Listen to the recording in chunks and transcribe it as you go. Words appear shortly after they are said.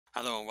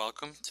Hello and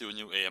welcome to a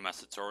new AMS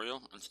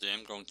tutorial, and today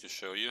I'm going to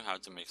show you how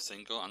to make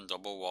single and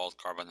double walled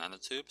carbon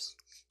nanotubes.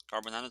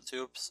 Carbon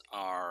nanotubes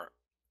are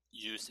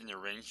used in a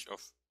range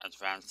of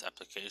advanced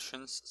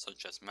applications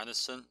such as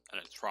medicine,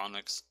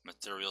 electronics,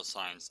 material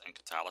science, and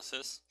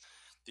catalysis.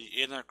 The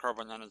inner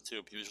carbon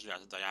nanotube usually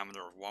has a diameter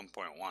of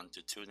 1.1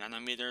 to 2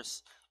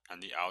 nanometers,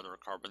 and the outer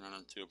carbon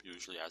nanotube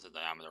usually has a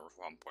diameter of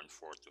 1.4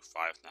 to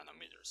 5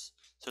 nanometers.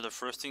 So the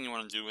first thing you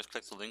want to do is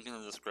click the link in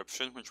the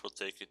description, which will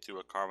take you to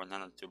a carbon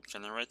nanotube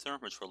generator,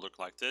 which will look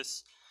like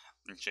this,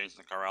 and change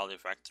the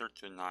chirality vector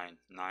to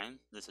 9,9.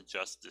 This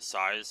adjusts the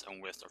size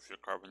and width of your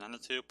carbon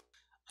nanotube,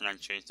 and then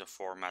change the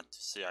format to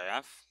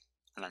CIF,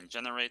 and then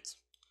generate.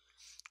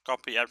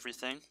 Copy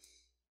everything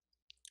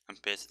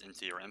and paste it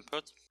into your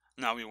input.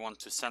 Now we want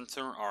to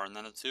center our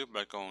nanotube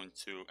by going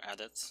to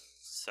Edit,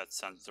 Set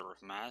Center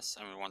of Mass,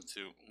 and we want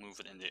to move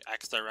it in the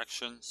X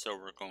direction, so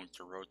we're going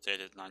to rotate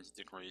it 90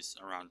 degrees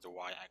around the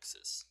Y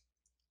axis.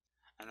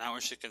 And now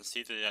as you can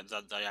see,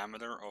 the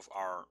diameter of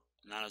our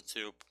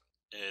nanotube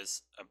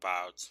is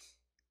about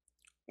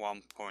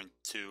 1.2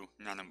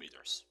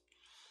 nanometers.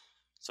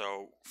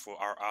 So for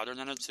our outer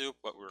nanotube,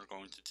 what we're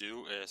going to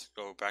do is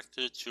go back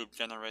to the tube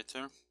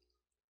generator,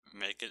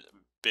 make it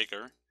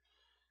bigger,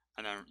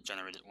 and then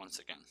generate it once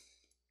again.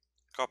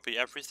 Copy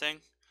everything,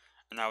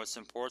 and now it's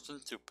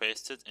important to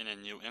paste it in a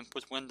new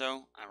input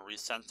window and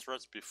recenter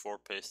it before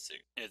pasting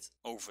it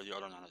over the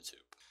other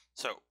nanotube.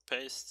 So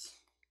paste,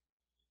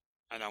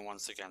 and then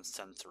once again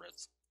center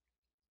it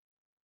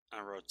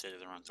and rotate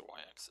it around the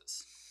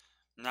y-axis.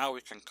 Now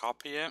we can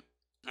copy it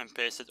and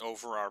paste it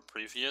over our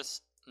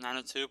previous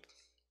nanotube.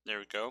 There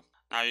we go.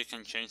 Now you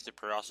can change the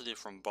periodicity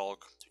from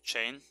bulk to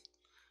chain,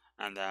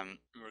 and then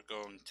we're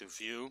going to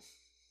view,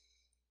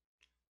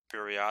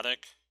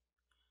 periodic,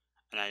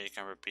 and now you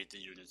can repeat the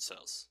unit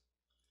cells.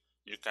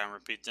 You can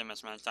repeat them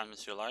as many times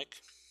as you like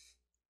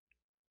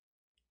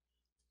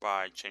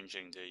by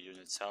changing the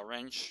unit cell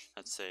range.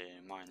 Let's say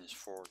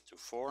 -4 to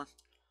 4.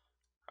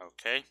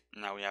 Okay,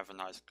 now we have a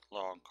nice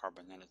long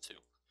carbon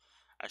nanotube.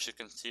 As you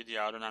can see, the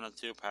outer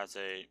nanotube has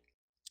a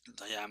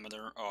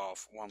diameter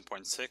of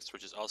 1.6,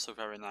 which is also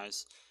very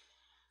nice.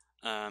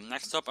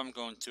 Next up, I'm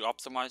going to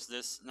optimize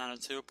this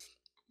nanotube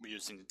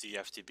using the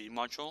DFTB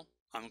module.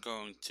 I'm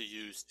going to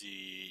use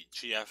the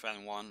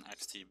GFN1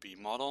 XTB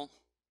model.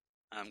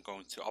 I'm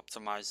going to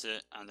optimize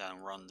it and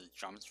then run the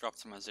geometry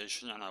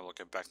optimization, and I will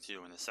get back to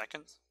you in a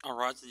second.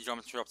 Alright, the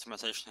geometry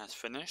optimization has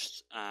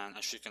finished, and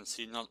as you can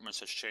see, not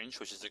much has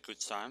changed, which is a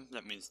good sign.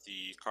 That means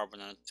the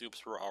carbon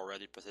nanotubes were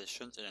already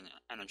positioned in an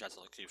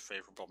energetically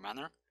favorable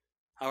manner.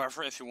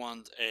 However, if you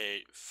want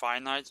a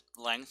finite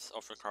length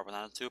of your carbon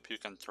nanotube, you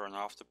can turn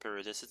off the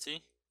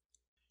periodicity.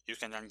 You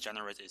can then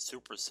generate a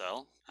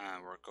supercell,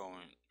 and we're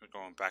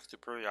going back to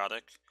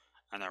periodic,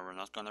 and then we're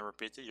not going to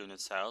repeat the unit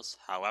cells.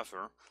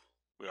 However,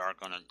 we are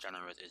going to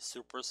generate a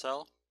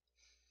supercell.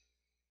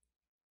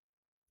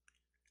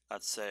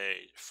 Let's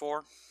say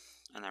 4,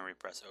 and then we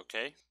press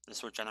OK.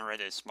 This will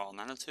generate a small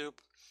nanotube,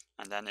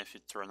 and then if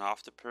you turn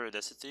off the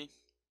periodicity,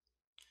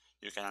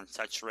 you can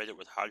saturate it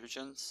with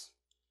hydrogens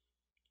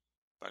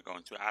by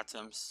going to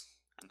atoms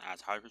and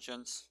add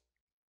hydrogens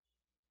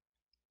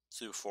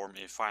to form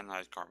a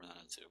finite carbon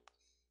nanotube.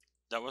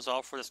 That was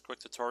all for this quick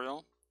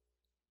tutorial.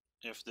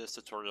 If this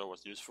tutorial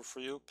was useful for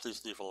you,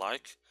 please leave a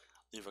like,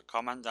 leave a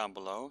comment down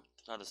below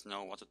to let us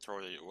know what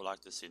tutorial you would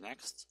like to see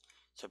next.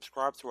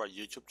 Subscribe to our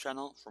YouTube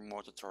channel for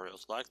more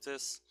tutorials like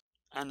this,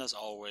 and as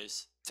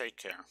always, take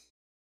care.